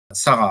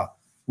Sarah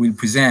will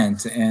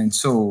present. And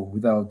so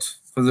without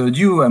further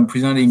ado, I'm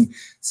presenting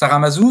Sarah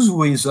Mazouz,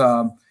 who is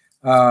a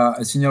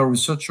senior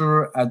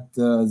researcher at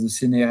the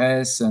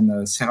CNRS and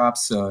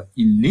Ceraps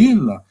in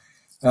Lille.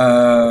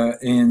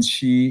 And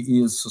she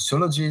is a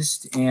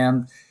sociologist,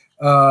 and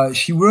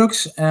she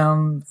works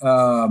on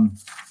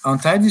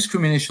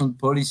anti-discrimination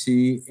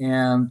policy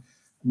and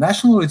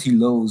nationality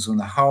laws, on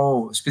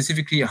how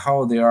specifically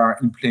how they are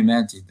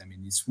implemented. I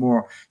mean, it's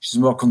more, she's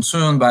more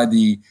concerned by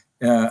the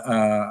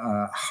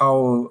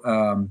how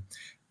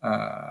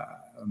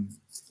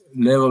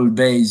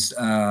level-based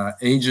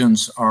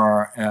agents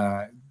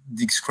are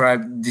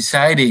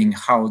deciding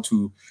how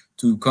to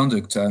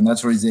conduct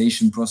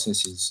naturalization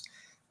processes.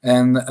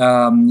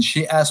 And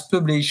she has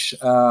published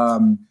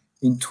in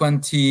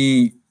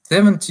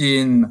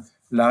 2017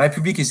 La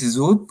République et ses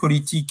autres,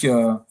 politique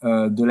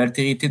de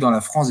l'altérité dans la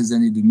France des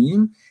années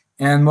 2000,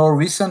 and more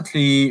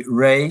recently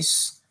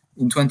Race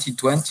in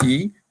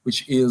 2020,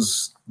 which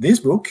is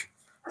this book,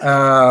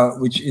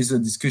 which is a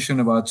discussion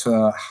about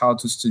how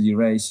to study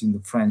race in the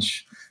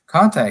French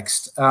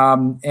context.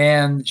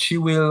 And she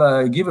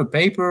will give a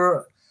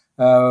paper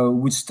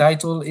which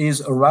title is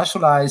A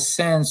Racialized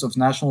Sense of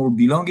National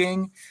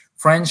Belonging,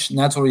 French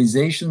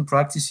Naturalization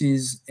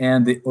Practices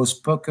and the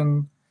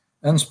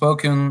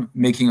Unspoken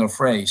Making of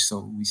Race.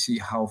 So we see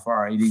how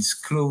far it is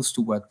close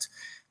to what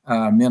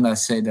Myrna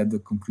said at the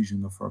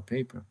conclusion of her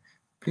paper.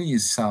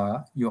 Please,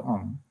 Sarah, you're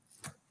on.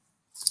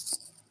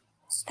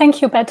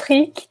 Thank you,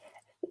 Patrick.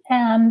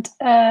 And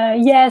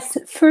yes,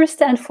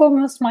 first and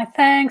foremost, my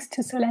thanks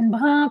to Solène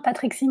Brun,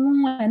 Patrick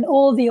Simon, and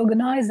all the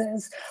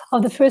organizers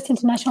of the first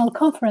international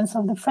conference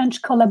of the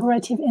French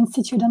Collaborative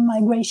Institute on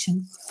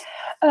Migration.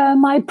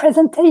 My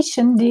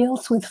presentation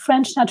deals with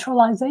French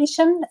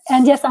naturalization,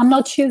 and yes, I'm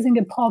not using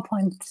a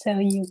PowerPoint, so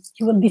you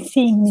will be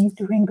seeing me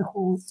during the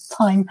whole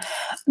time.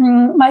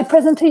 My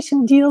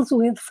presentation deals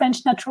with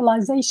French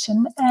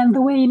naturalization and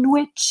the way in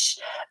which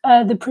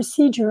the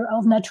procedure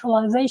of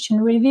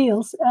naturalization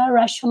reveals a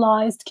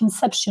racialized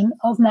conception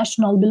of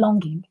national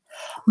belonging.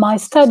 My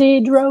study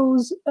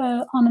draws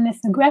on an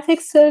ethnographic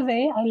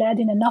survey I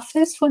led in an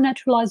office for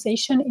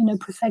naturalization in a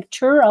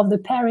prefecture of the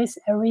Paris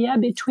area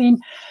between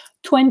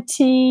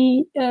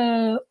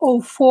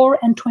 2004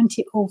 and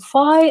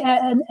 2005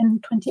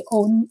 and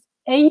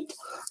 2008.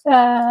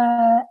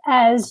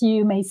 As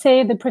you may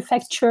say, the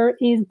prefecture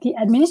is the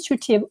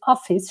administrative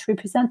office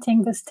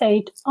representing the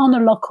state on a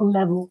local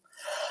level.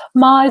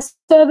 My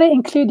survey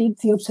included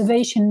the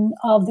observation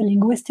of the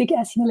linguistic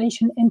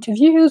assimilation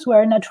interviews,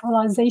 where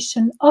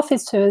naturalization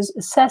officers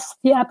assess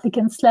the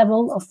applicants'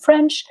 level of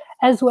French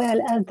as well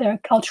as their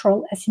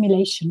cultural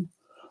assimilation.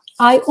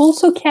 I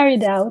also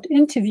carried out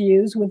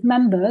interviews with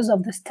members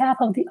of the staff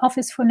of the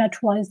Office for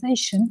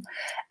Naturalization,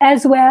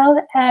 as well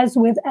as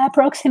with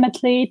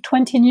approximately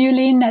 20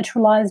 newly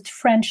naturalized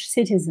French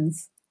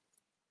citizens.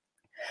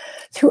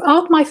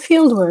 Throughout my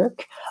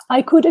fieldwork,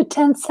 I could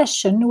attend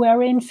sessions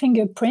wherein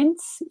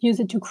fingerprints,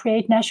 used to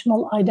create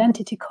national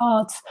identity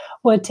cards,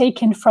 were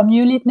taken from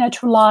newly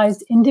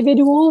naturalized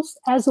individuals,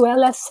 as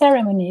well as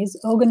ceremonies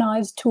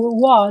organized to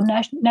award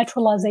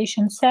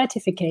naturalization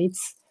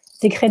certificates,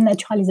 décret de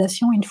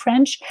naturalisation in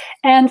French,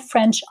 and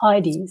French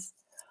IDs.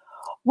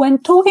 When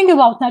talking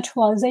about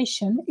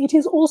naturalization, it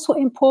is also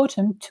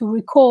important to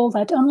recall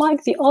that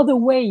unlike the other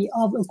way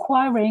of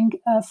acquiring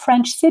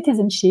French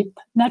citizenship,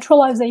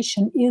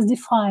 naturalization is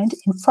defined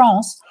in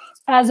France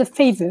as a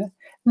favor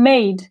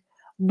made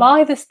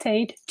by the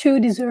state to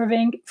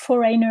deserving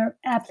foreigner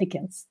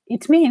applicants.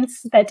 It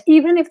means that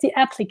even if the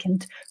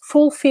applicant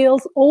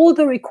fulfills all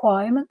the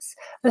requirements,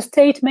 the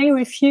state may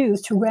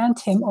refuse to grant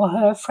him or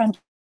her French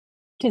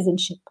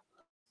citizenship.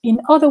 In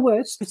other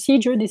words, the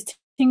procedure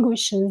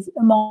distinguishes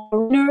among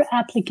foreigner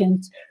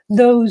applicants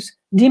those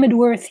deemed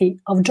worthy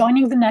of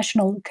joining the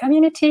national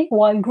community,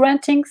 while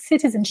granting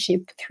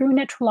citizenship through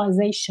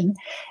naturalization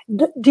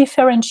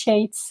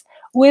differentiates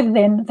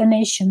within the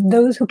nation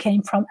those who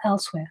came from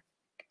elsewhere.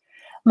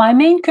 My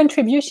main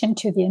contribution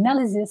to the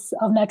analysis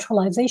of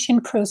naturalization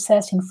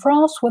process in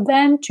France was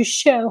then to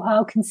show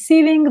how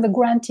conceiving the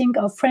granting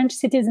of French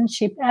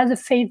citizenship as a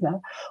favor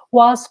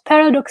was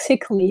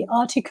paradoxically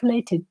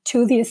articulated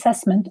to the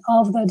assessment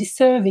of the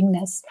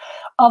deservingness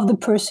of the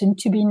person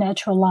to be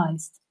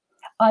naturalized.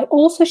 I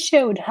also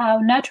showed how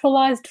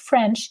naturalized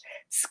French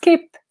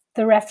skip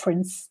the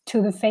reference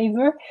to the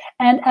favor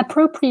and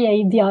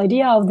appropriate the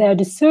idea of their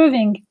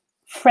deserving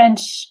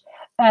French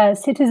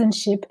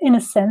citizenship in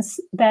a sense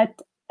that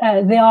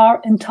they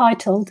are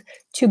entitled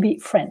to be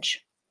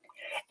French.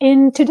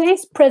 In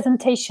today's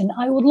presentation,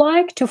 I would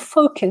like to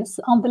focus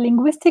on the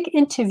linguistic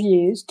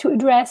interviews to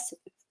address,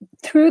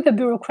 through the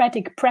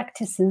bureaucratic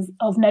practices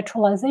of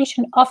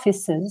naturalization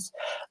officers,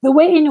 the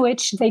way in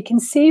which they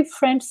conceive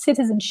French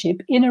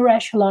citizenship in a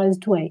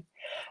racialized way.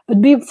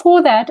 But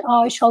before that,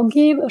 I shall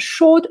give a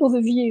short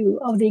overview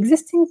of the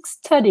existing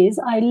studies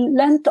I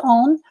leant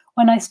on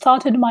when I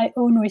started my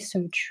own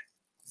research.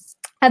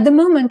 At the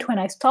moment when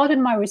I started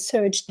my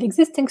research, the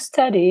existing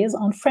studies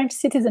on French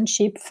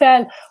citizenship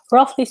fell,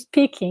 roughly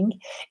speaking,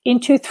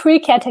 into three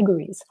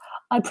categories: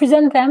 I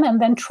present them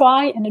and then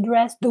try and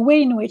address the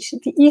way in which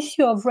the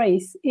issue of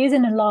race is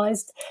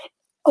analyzed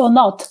or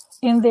not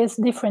in these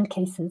different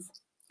cases.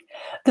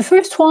 The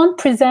first one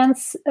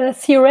presents a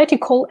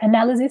theoretical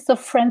analysis of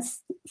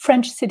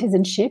French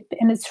citizenship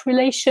in its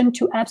relation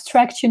to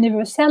abstract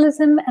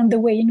universalism and the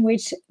way in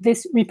which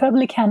this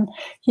Republican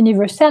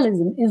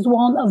universalism is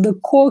one of the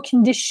core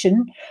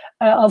conditions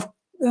of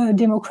the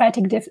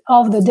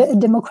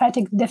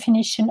democratic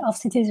definition of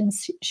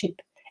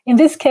citizenship. In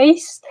this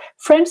case,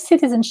 French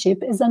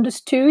citizenship is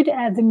understood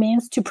as the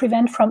means to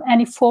prevent from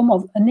any form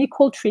of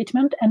unequal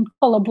treatment, and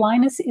color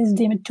blindness is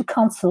deemed to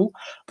cancel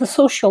the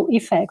social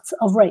effects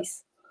of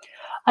race.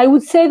 I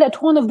would say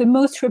that one of the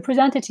most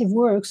representative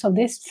works of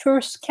this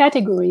first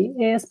category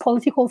is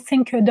political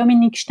thinker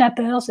Dominique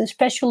Schnapper's,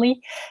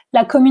 especially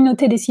La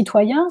communauté des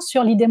citoyens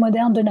sur l'idée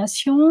moderne de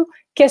nation,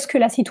 qu'est-ce que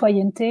la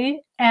citoyenneté,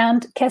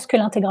 and qu'est-ce que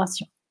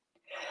l'intégration.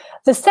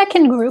 The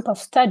second group of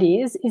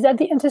studies is at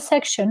the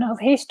intersection of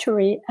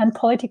history and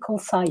political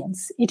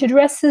science. It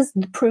addresses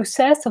the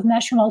process of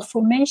national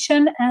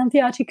formation and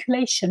the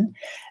articulation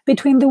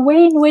between the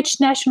way in which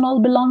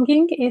national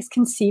belonging is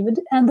conceived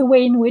and the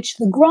way in which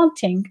the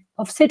granting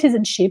of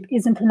citizenship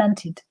is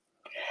implemented.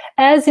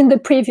 As in the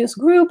previous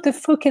group, the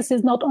focus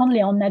is not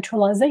only on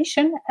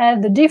naturalization,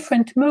 as the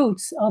different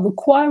modes of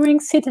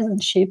acquiring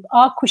citizenship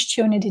are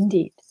questioned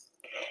indeed.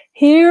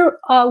 Here,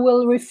 I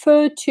will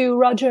refer to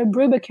Roger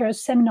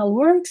Brubaker's seminal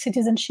work,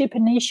 Citizenship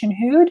and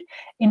Nationhood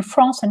in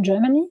France and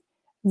Germany,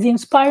 the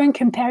inspiring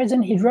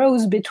comparison he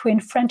draws between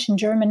French and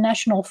German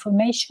national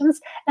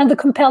formations, and the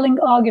compelling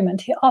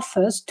argument he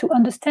offers to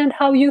understand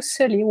how jus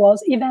soli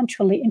was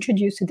eventually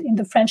introduced in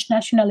the French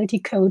Nationality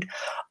Code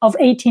of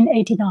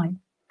 1889.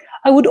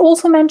 I would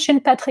also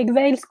mention Patrick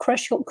Weil's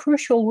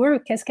crucial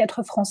work, Qu'est-ce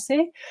qu'être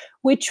français,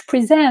 which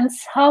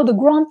presents how the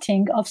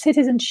granting of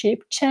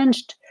citizenship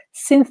changed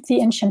since the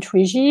ancient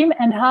regime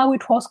and how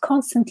it was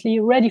constantly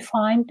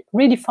redefined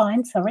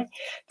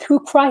through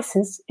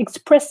crisis,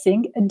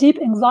 expressing a deep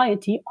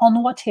anxiety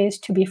on what is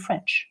to be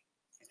French.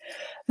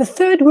 The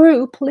third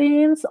group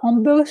leans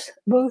on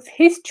both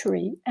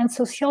history and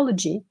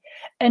sociology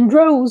and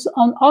draws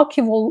on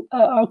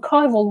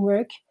archival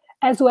work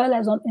as well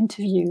as on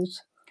interviews.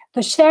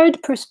 The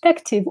shared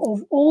perspective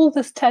of all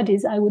the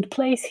studies I would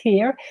place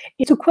here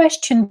is to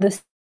question the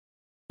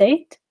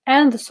state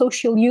and the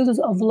social uses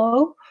of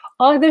law,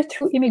 either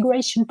through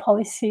immigration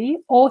policy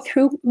or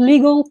through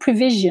legal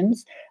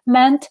provisions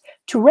meant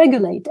to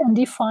regulate and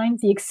define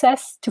the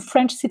access to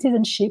French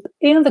citizenship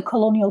in the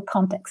colonial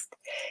context.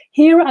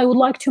 Here, I would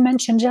like to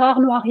mention Gérard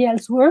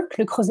Noiriel's work,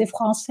 Le Creuset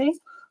français,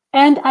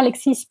 and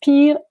Alexis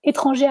Spire,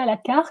 Étranger à la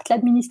carte,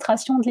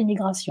 l'administration de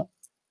l'immigration.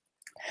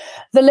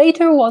 The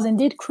latter was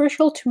indeed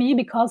crucial to me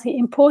because he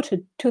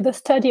imported to the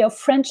study of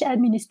French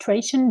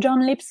administration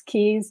John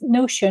Lipsky's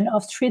notion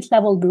of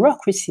street-level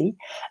bureaucracy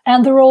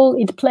and the role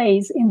it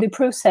plays in the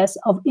process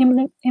of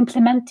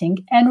implementing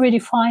and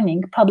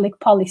redefining public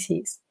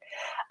policies.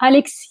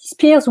 Alexis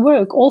Spire's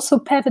work also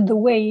paved the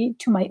way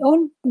to my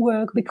own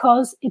work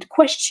because it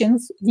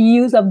questions the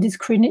use of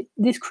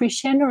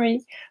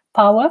discretionary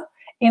power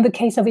in the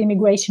case of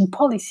immigration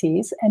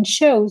policies and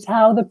shows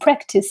how the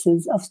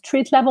practices of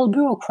street-level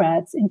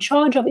bureaucrats in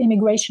charge of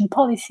immigration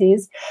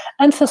policies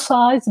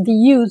emphasize the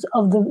use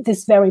of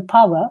this very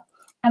power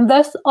and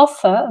thus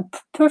offer a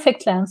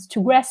perfect lens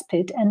to grasp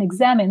it and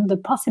examine the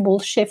possible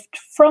shift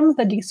from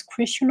the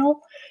discretional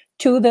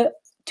to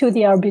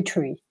the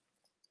arbitrary.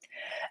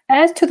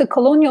 As to the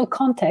colonial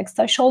context,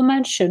 I shall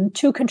mention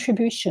two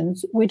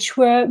contributions which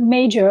were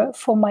major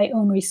for my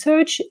own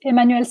research.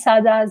 Emmanuelle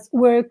Saada's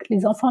work,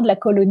 Les Enfants de la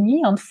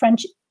Colonie, on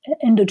French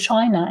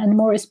Indochina, and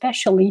more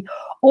especially,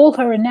 all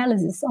her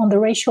analysis on the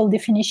racial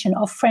definition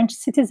of French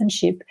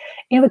citizenship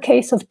in the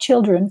case of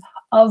children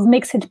of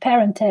mixed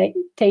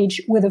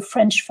parentage with a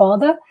French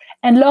father,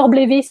 and Laure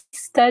Blévis'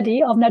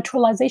 study of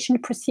naturalization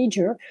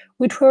procedure,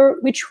 which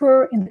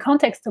were in the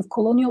context of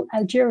colonial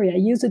Algeria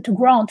used to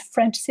grant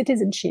French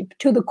citizenship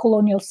to the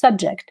colonial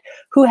subject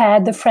who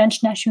had the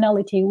French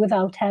nationality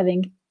without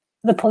having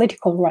the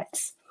political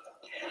rights.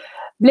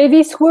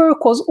 Blévis'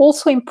 work was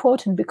also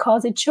important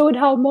because it showed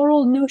how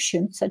moral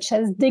notions such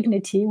as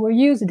dignity were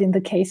used in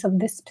the case of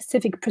this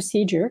specific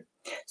procedure.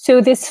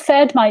 So this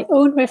fed my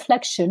own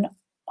reflection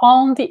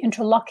on the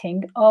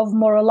interlocking of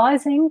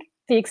moralizing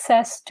the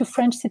access to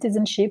French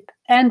citizenship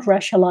and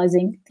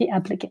racializing the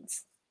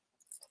applicants.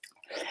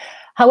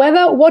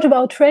 However, what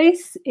about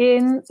race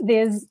in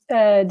these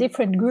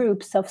different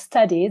groups of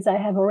studies I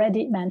have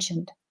already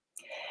mentioned?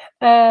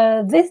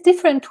 These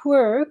different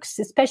works,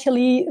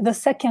 especially the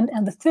second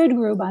and the third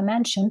group I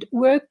mentioned,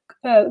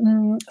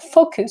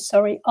 focus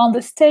on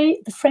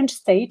the French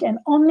state and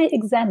only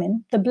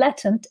examine the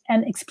blatant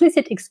and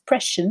explicit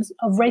expressions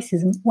of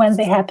racism when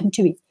they happen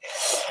to be.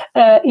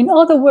 In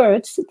other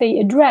words, they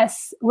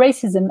address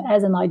racism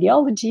as an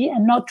ideology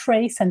and not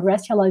race and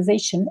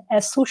racialization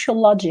as social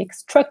logic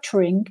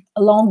structuring,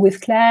 along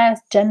with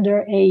class,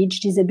 gender,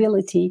 age,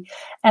 disability,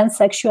 and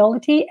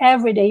sexuality,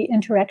 everyday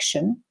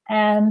interaction,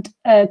 and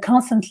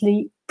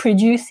constantly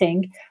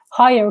producing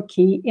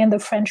hierarchy in the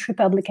French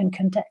Republican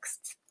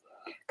context.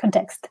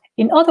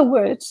 In other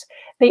words,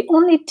 they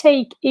only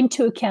take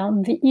into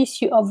account the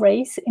issue of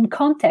race in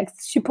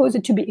contexts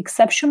supposed to be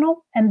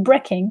exceptional and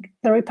breaking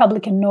the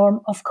Republican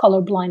norm of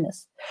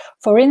colorblindness.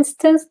 For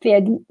instance, they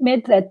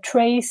admit that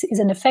race is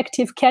an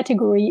effective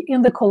category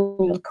in the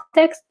colonial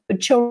context,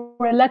 but show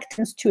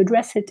reluctance to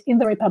address it in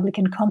the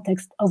Republican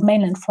context of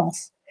mainland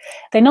France.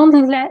 They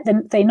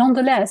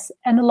nonetheless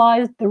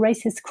analyze the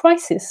racist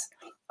crisis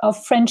of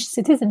French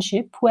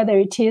citizenship, whether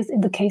it is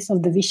in the case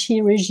of the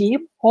Vichy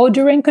regime or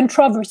during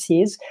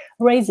controversies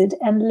raised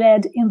and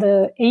led in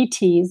the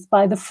 80s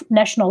by the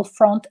National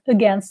Front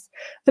against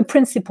the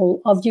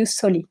principle of jus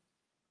soli.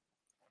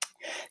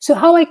 So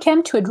how I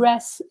came to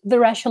address the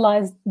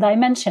racialized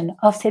dimension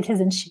of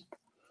citizenship?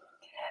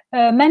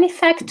 Many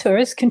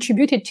factors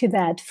contributed to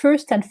that.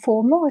 First and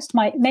foremost,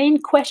 my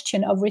main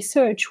question of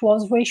research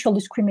was racial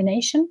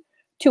discrimination,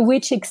 to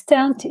which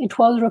extent it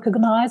was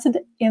recognized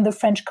in the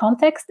French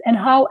context, and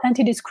how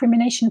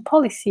anti-discrimination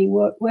policy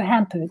were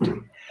hampered.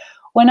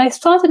 When I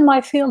started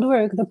my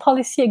fieldwork, the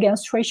policy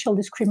against racial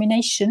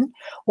discrimination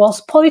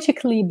was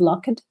politically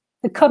blocked.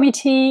 The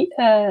committee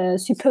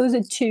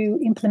supposed to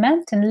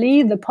implement and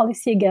lead the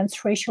policy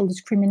against racial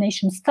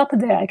discrimination stopped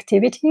their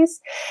activities,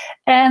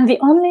 and the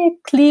only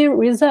clear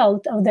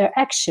result of their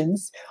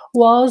actions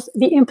was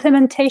the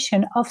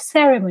implementation of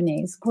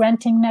ceremonies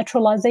granting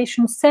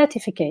naturalization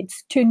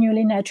certificates to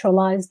newly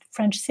naturalized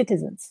French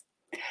citizens.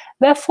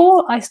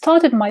 Therefore, I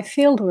started my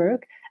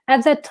fieldwork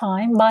at that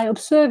time by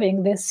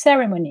observing these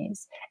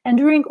ceremonies, and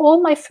during all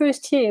my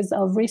first years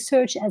of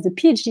research as a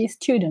PhD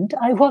student,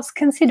 I was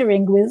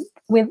considering with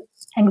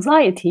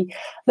anxiety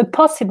the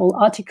possible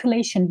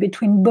articulation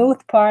between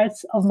both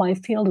parts of my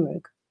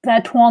fieldwork,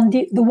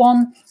 the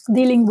one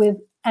dealing with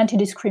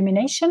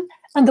anti-discrimination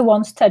and the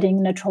one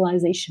studying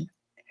naturalization.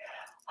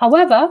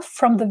 However,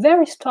 from the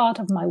very start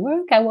of my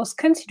work, I was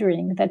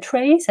considering that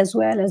race, as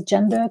well as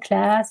gender,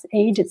 class,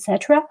 age,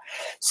 etc.,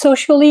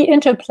 socially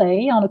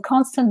interplay on a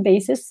constant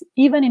basis,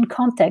 even in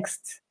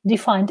contexts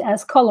defined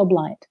as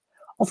colorblind.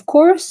 Of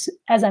course,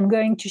 as I'm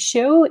going to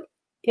show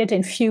it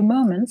in a few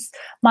moments,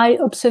 my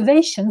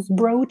observations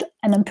brought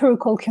an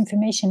empirical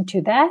confirmation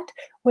to that,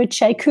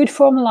 which I could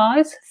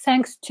formalize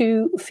thanks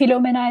to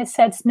Philomena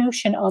Essed's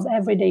notion of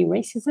everyday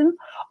racism,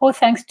 or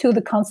thanks to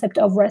the concept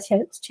of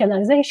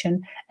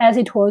racialization, as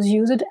it was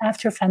used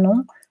after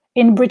Fanon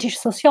in British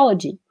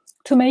sociology,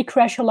 to make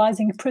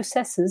racializing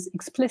processes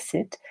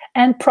explicit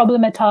and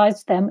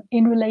problematize them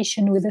in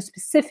relation with a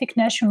specific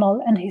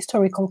national and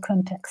historical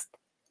context.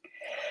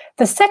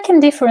 The second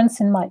difference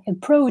in my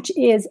approach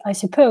is, I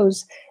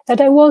suppose,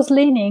 that I was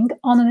leaning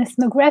on an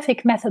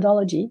ethnographic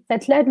methodology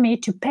that led me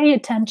to pay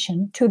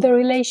attention to the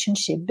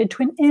relationship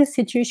between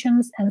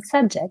institutions and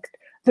subject,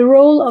 the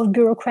role of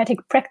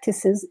bureaucratic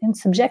practices in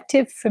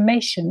subjective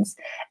formations,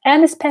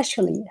 and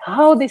especially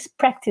how these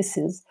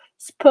practices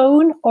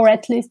spawn or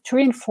at least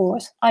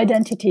reinforce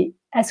identity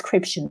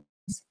ascriptions.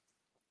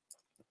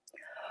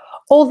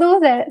 Although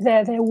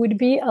there would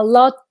be a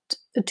lot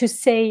to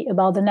say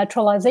about the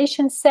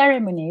naturalization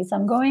ceremonies,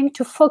 I'm going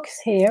to focus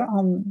here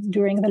on,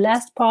 during the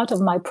last part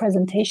of my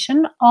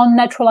presentation, on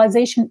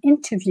naturalization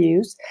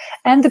interviews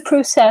and the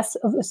process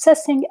of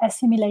assessing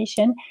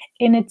assimilation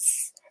in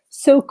its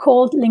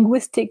so-called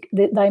linguistic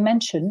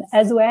dimension,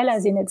 as well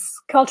as in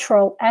its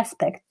cultural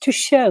aspect, to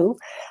show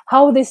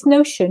how this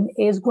notion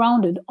is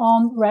grounded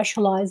on a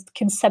racialized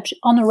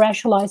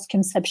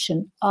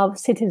conception of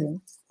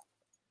citizens.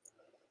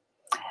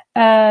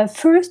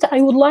 First,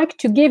 I would like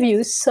to give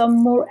you some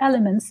more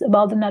elements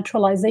about the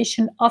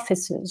naturalization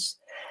officers.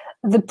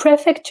 The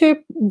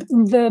prefecture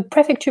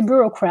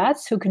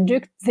bureaucrats who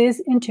conduct these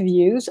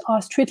interviews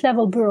are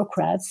street-level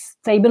bureaucrats.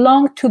 They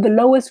belong to the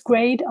lowest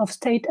grade of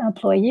state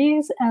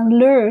employees and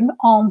learn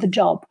on the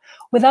job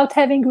without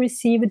having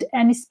received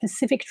any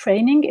specific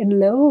training in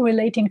law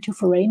relating to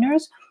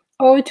foreigners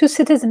or to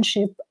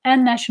citizenship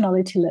and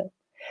nationality law.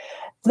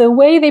 The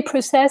way they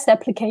process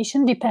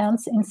application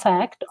depends, in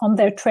fact, on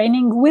their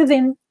training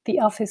within the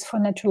Office for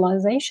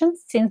Naturalization,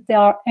 since they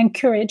are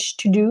encouraged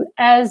to do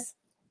as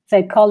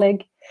their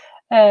colleague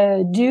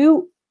as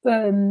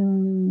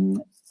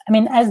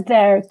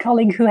their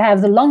colleague who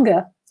have the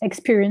longer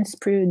experience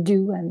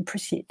do and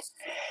proceed.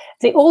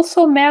 They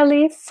also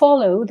merely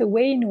follow the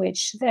way in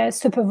which their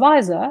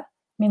supervisor,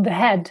 the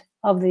head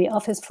of the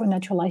Office for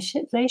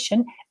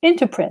Naturalization,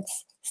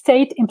 interprets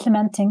state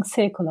implementing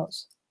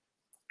circulars.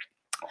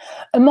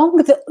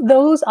 Among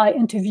those I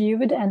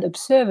interviewed and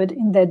observed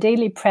in their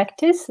daily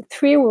practice,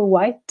 3 were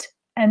white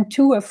and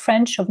 2 were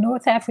French of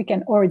North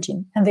African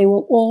origin, and they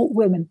were all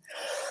women.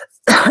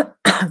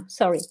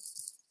 Sorry.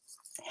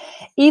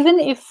 Even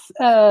if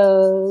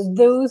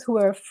those who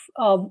were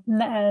of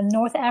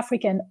North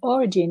African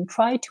origin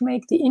tried to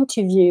make the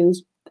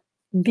interviews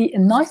be a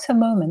nicer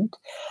moment,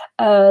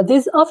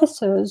 these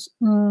officers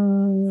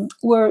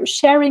were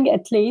sharing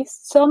at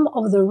least some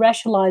of the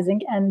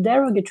racializing and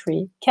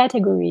derogatory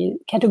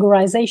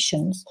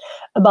categorizations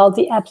about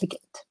the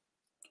applicant.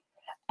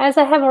 As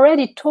I have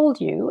already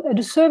told you, a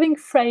deserving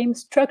frame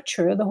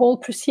structure the whole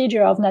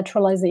procedure of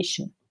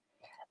naturalization.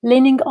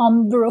 Leaning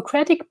on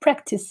bureaucratic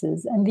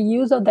practices and the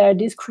use of their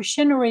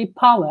discretionary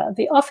power,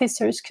 the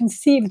officers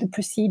conceived the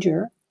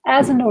procedure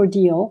as an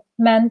ordeal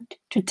meant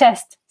to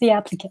test the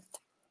applicant.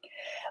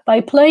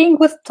 By playing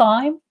with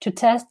time to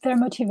test their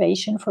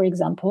motivation, for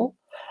example,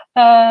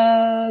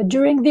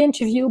 during the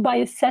interview by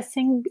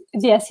assessing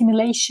the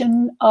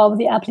assimilation of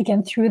the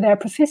applicant through their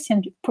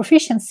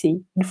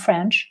proficiency in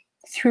French,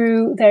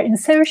 through their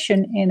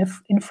insertion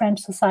in French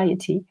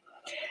society,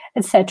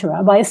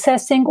 etc. By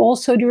assessing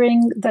also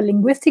during the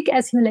linguistic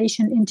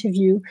assimilation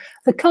interview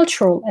the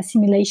cultural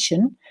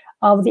assimilation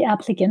of the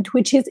applicant,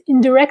 which is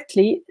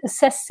indirectly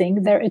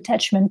assessing their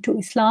attachment to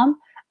Islam,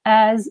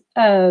 as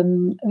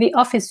the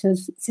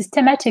officers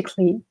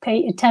systematically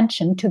pay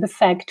attention to the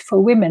fact for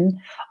women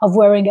of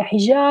wearing a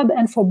hijab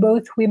and for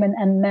both women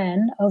and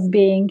men of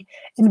being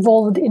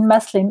involved in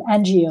Muslim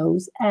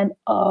NGOs and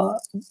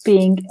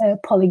being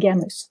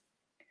polygamous.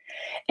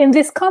 In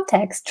this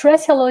context,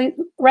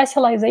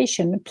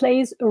 racialization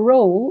plays a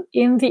role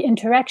in the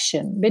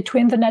interaction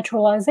between the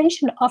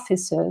naturalization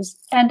officers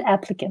and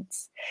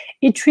applicants.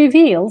 It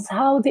reveals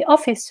how the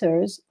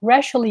officers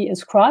racially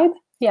ascribe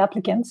the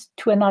applicants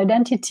to an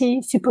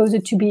identity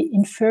supposed to be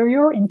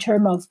inferior in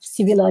terms of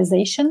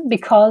civilization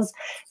because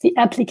the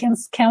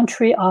applicants'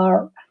 country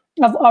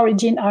of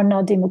origin are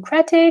not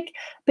democratic,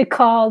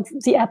 because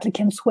the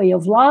applicants' way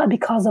of life,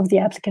 because of the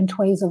applicant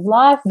ways of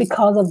life,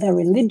 because of their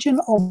religion,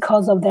 or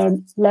because of their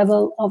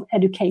level of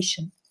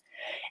education.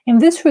 In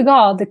this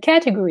regard, the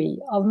category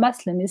of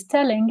Muslim is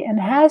telling and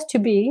has to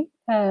be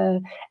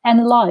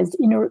analyzed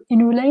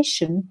in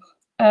relation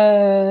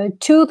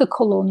to the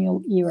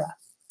colonial era.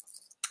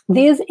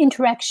 This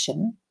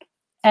interaction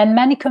and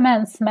many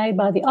comments made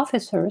by the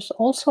officers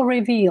also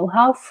reveal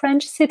how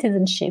French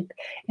citizenship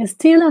is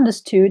still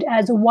understood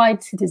as a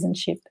white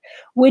citizenship,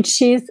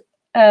 which is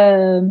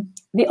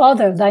the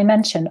other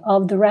dimension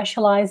of the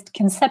racialized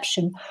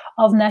conception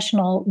of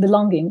national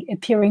belonging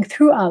appearing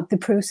throughout the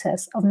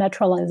process of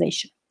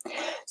naturalization.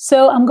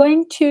 So I'm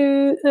going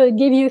to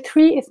give you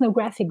 3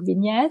 ethnographic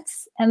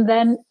vignettes and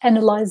then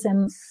analyze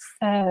them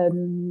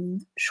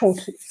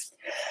shortly.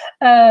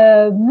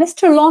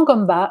 Mr.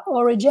 Longomba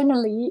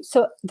originally,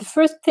 so the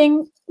first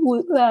thing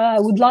I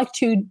would like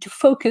to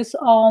focus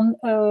on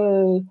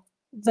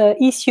the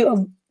issue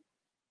of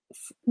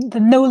the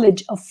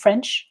knowledge of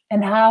French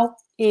and how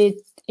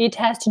it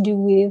has to do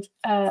with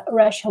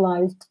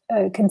racialized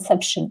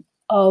conception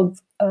of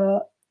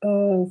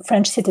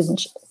French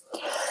citizenship.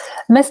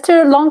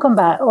 Mr.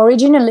 Longomba,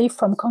 originally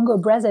from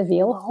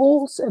Congo-Brazzaville,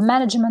 holds a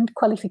management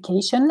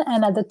qualification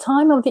and at the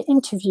time of the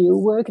interview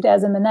worked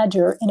as a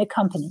manager in a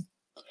company.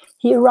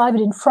 He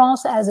arrived in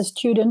France as a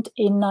student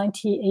in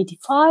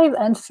 1985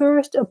 and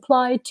first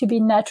applied to be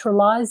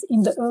naturalized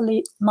in the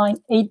early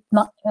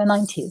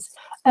 90s,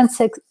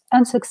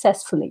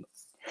 unsuccessfully.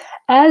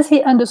 As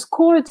he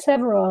underscored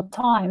several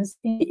times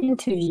in the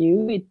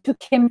interview, it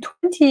took him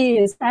 20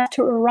 years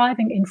after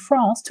arriving in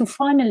France to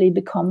finally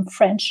become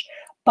French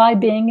by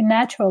being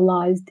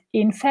naturalized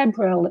in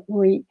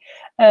February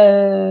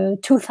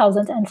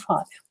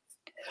 2005.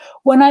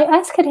 When I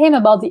asked him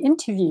about the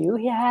interview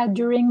he had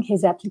during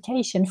his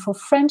application for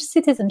French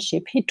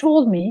citizenship, he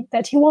told me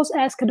that he was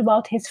asked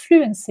about his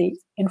fluency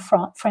in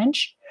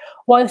French,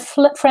 while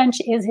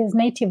French is his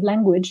native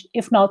language,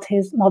 if not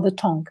his mother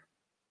tongue.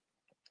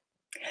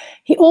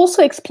 He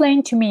also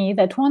explained to me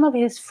that one of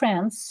his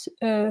friends,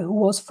 who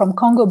was from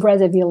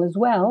Congo-Brazzaville as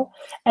well,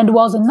 and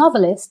was a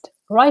novelist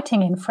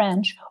writing in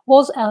French,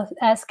 was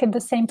asked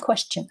the same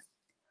question.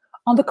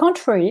 On the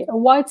contrary, a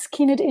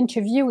white-skinned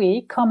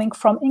interviewee coming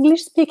from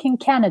English-speaking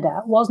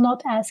Canada was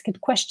not asked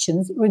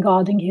questions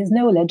regarding his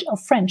knowledge of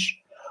French.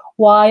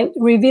 While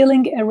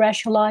revealing a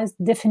racialized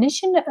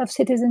definition of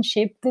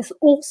citizenship, this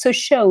also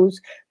shows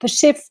the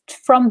shift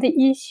from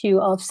the issue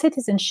of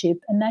citizenship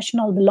and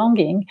national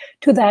belonging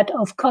to that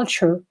of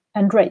culture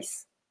and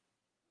race.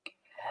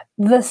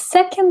 The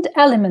second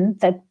element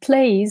that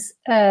plays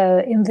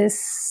in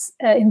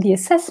the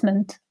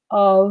assessment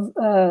of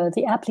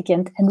the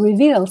applicant and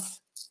reveals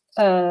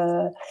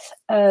a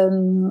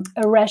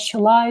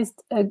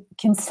racialized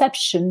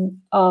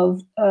conception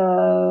of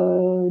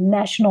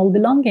national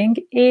belonging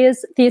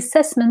is the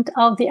assessment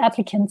of the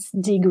applicant's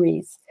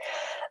degrees.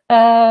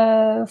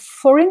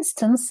 For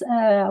instance,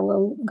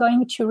 I'm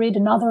going to read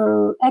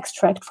another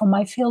extract from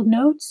my field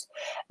notes.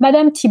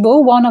 Madame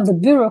Thibault, one of the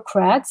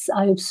bureaucrats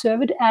I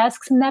observed,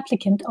 asks an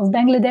applicant of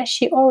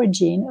Bangladeshi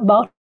origin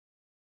about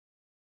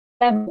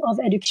level of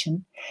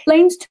education.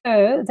 Explains to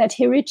her that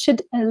he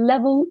reached a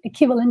level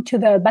equivalent to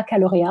the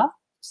baccalaureate,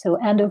 so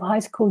end of high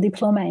school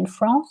diploma in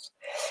France.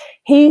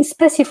 He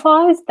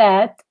specifies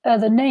that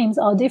the names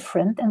are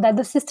different and that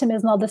the system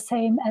is not the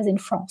same as in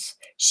France.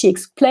 She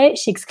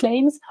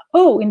exclaims,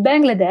 "Oh, in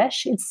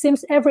Bangladesh, it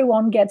seems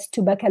everyone gets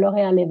to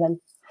baccalaureate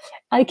level.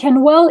 I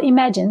can well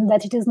imagine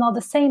that it is not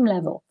the same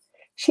level."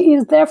 She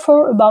is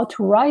therefore about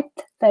to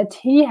write that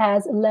he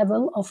has a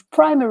level of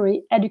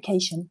primary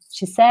education.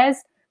 She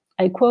says,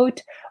 I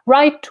quote,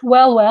 "Right,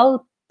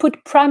 well,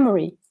 put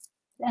primary,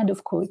 end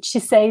of quote, she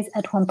says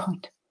at one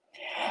point.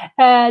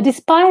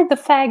 Despite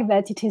the fact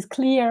that it is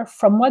clear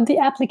from what the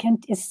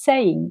applicant is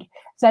saying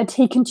that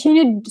he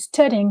continued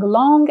studying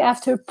long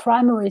after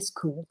primary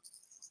school.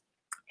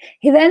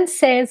 He then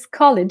says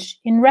college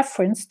in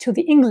reference to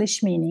the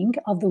English meaning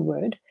of the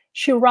word.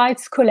 She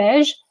writes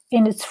collège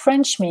in its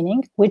French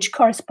meaning, which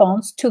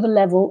corresponds to the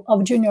level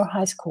of junior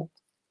high school.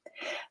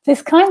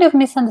 This kind of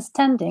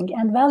misunderstanding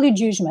and value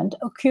judgment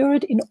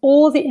occurred in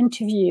all the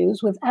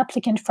interviews with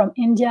applicants from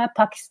India,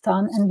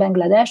 Pakistan, and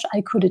Bangladesh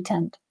I could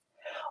attend.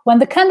 When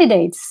the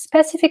candidates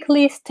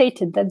specifically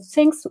stated that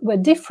things were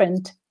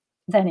different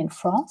than in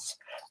France,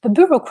 the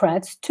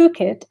bureaucrats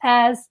took it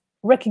as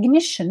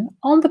recognition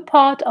on the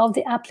part of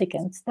the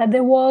applicants that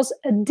there was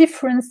a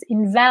difference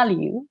in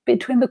value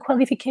between the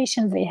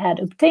qualifications they had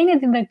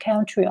obtained in their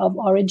country of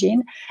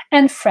origin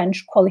and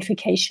French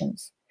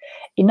qualifications.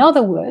 In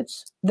other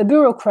words, the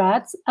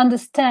bureaucrats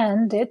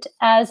understand it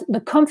as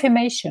the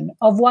confirmation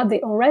of what they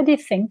already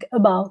think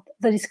about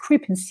the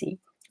discrepancy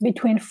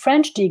between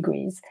French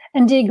degrees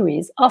and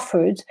degrees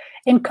offered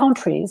in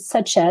countries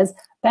such as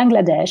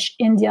Bangladesh,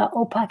 India,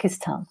 or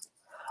Pakistan.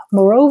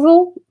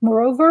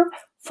 Moreover,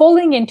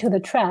 falling into the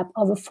trap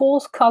of a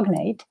false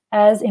cognate,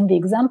 as in the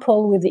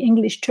example with the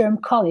English term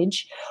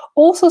college,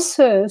 also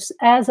serves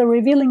as a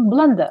revealing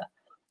blunder.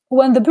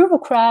 When the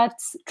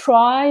bureaucrats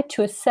try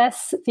to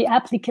assess the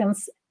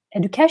applicant's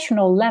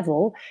educational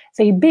level,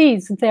 they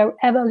base their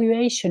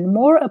evaluation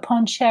more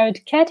upon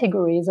shared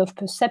categories of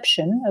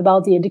perception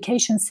about the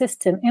education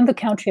system in the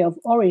country of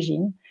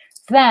origin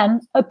than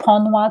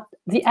upon what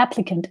the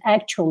applicant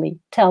actually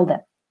tells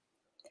them.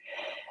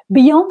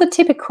 Beyond the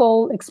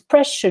typical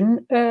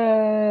expression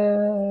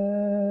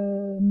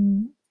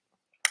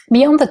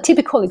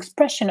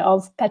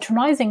of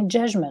patronizing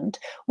judgment,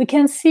 we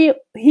can see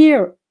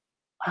here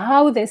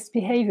how this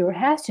behavior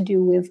has to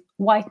do with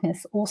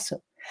whiteness also.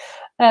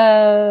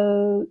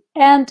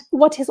 And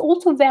what is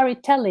also very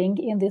telling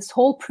in this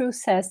whole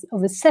process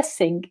of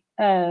assessing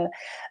the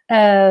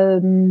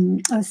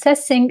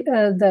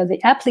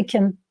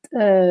applicant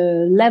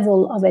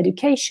level of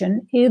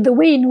education is the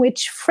way in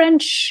which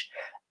French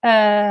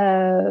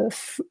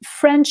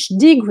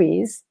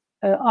degrees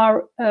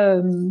are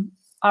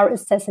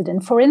assessed.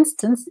 And for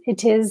instance,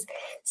 it is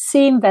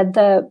seen that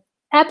the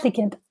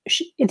applicant,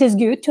 it is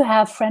good to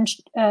have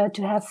French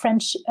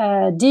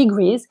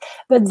degrees,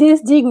 but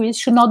these degrees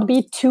should not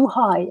be too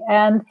high.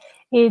 And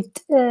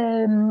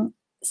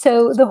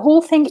so the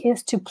whole thing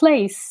is to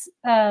place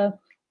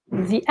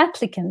the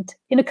applicant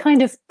in a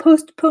kind of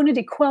postponed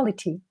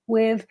equality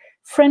with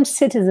French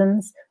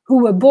citizens who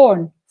were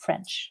born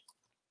French.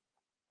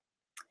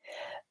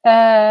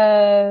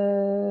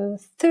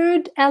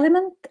 Third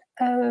element,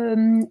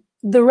 the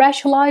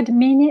racialized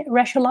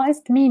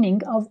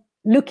meaning of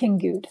looking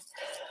good.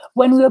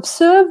 When we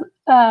observe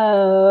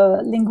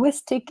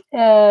linguistic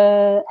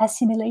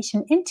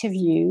assimilation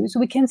interviews,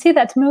 we can see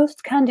that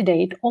most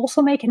candidates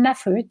also make an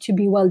effort to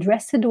be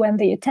well-dressed when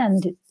they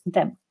attend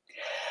them.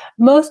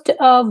 Most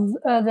of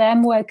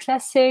them wear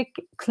classic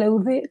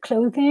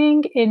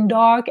clothing in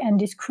dark and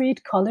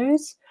discreet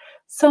colors.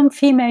 Some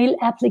female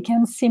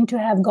applicants seem to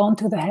have gone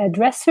to the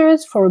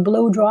hairdressers for a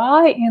blow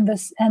dry in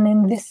this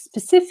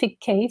specific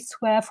case,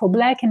 where for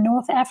Black and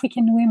North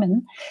African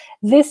women,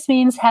 this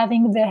means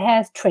having their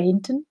hair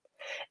straightened.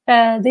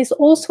 This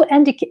also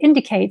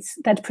indicates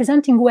that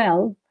presenting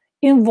well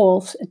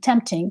involves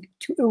attempting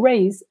to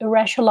erase a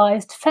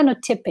racialized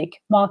phenotypic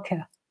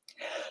marker.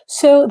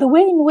 So the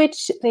way in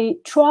which they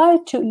try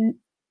to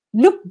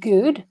look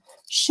good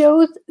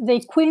shows they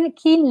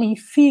keenly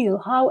feel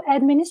how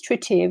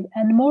administrative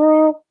and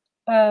moral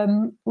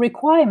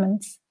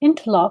requirements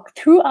interlock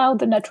throughout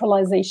the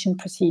naturalization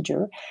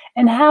procedure,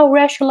 and how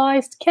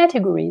racialized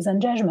categories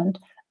and judgment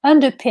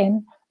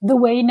underpin the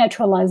way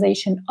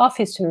naturalization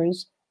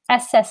officers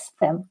assess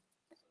them.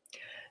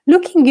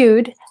 Looking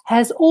good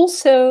has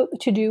also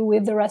to do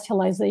with the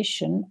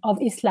racialization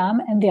of Islam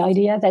and the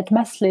idea that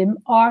Muslims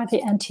are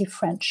the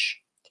anti-French.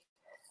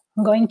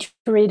 I'm going to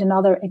read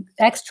another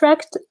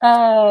extract.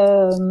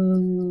 The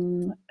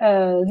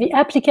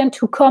applicant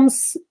who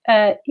comes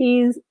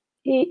is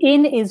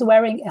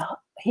wearing a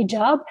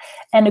hijab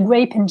and a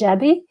grey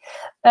Punjabi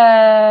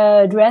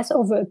dress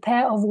over a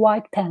pair of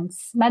white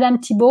pants. Madame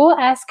Thibault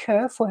asks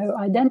her for her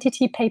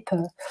identity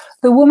paper.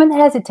 The woman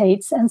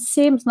hesitates and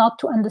seems not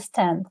to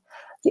understand.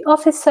 The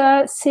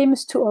officer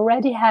seems to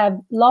already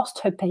have lost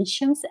her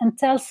patience and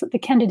tells the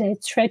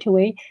candidate straight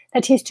away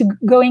that he's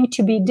going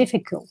to be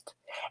difficult.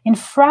 In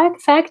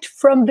fact,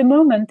 from the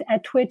moment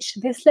at which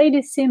this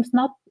lady seems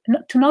not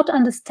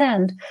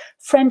understand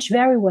French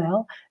very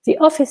well, the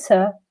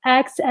officer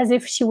acts as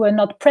if she were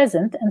not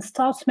present and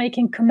starts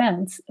making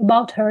comments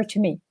about her to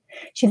me.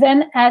 She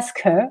then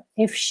asks her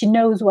if she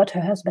knows what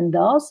her husband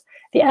does.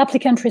 The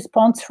applicant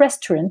responds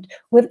restaurant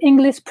with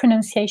English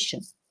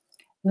pronunciation.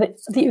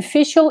 The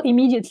official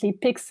immediately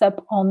picks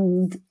up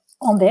on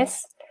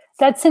this.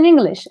 That's in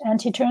English,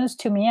 and he turns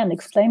to me and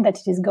explains that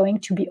it is going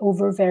to be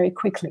over very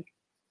quickly.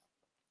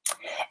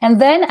 And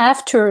then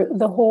after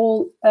the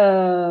whole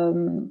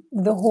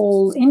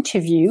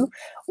interview,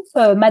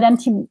 Madame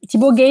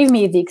Thibault gave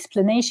me the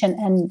explanation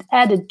and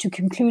added to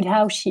conclude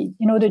how she,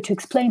 in order to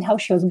explain how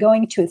she was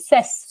going to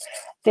assess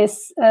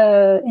this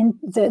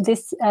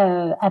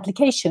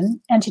application.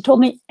 And she told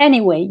me,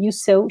 anyway, you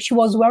saw she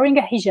was wearing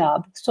a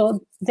hijab,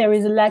 so there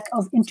is a lack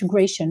of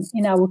integration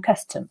in our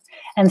custom.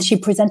 And she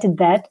presented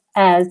that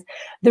as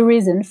the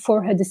reason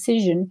for her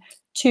decision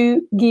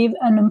to give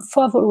an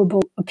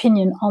unfavorable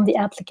opinion on the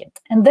applicant.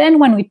 And then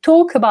when we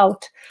talk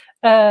about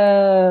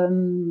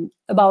Islam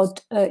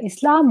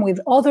with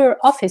other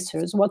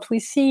officers, what we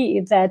see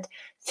is that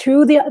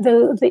through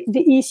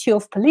the issue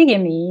of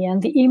polygamy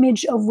and the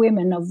image of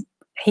women, of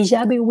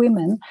hijabi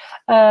women,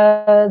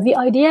 the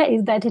idea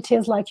is that it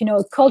is like,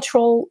 a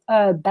cultural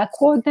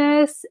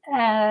backwardness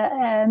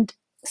and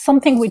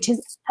something which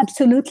is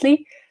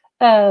absolutely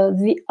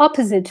the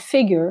opposite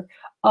figure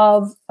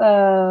of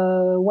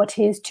what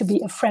is to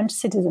be a French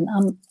citizen.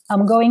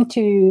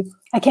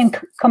 I can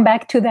come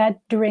back to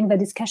that during the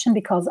discussion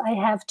because I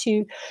have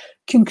to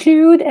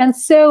conclude. And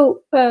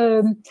so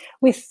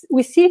we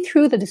see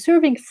through the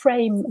deserving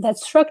frame, that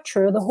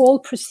structure, the whole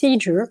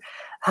procedure,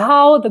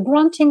 how the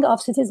granting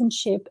of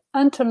citizenship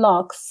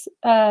interlocks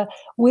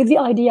with the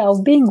idea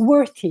of being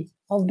worthy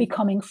of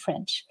becoming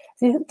French.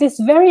 This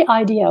very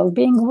idea of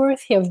being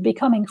worthy of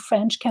becoming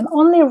French can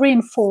only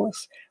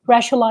reinforce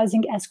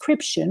racializing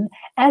ascription,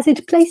 as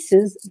it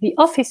places the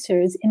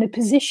officers in a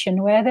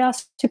position where they are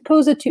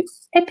supposed to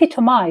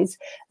epitomize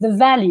the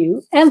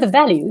value and the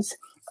values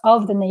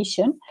of the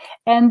nation,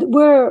 and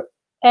where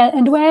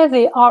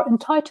they are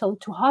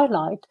entitled to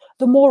highlight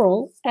the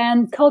moral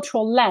and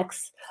cultural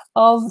lacks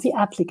of the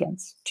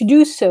applicants. To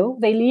do so,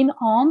 they lean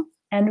on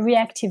and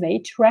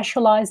reactivate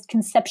racialized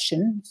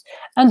conceptions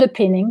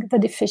underpinning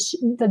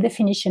the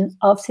definition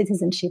of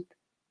citizenship.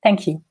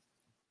 Thank you.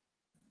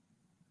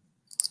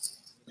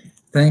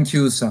 Thank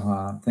you,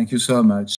 Sarah. Thank you so much.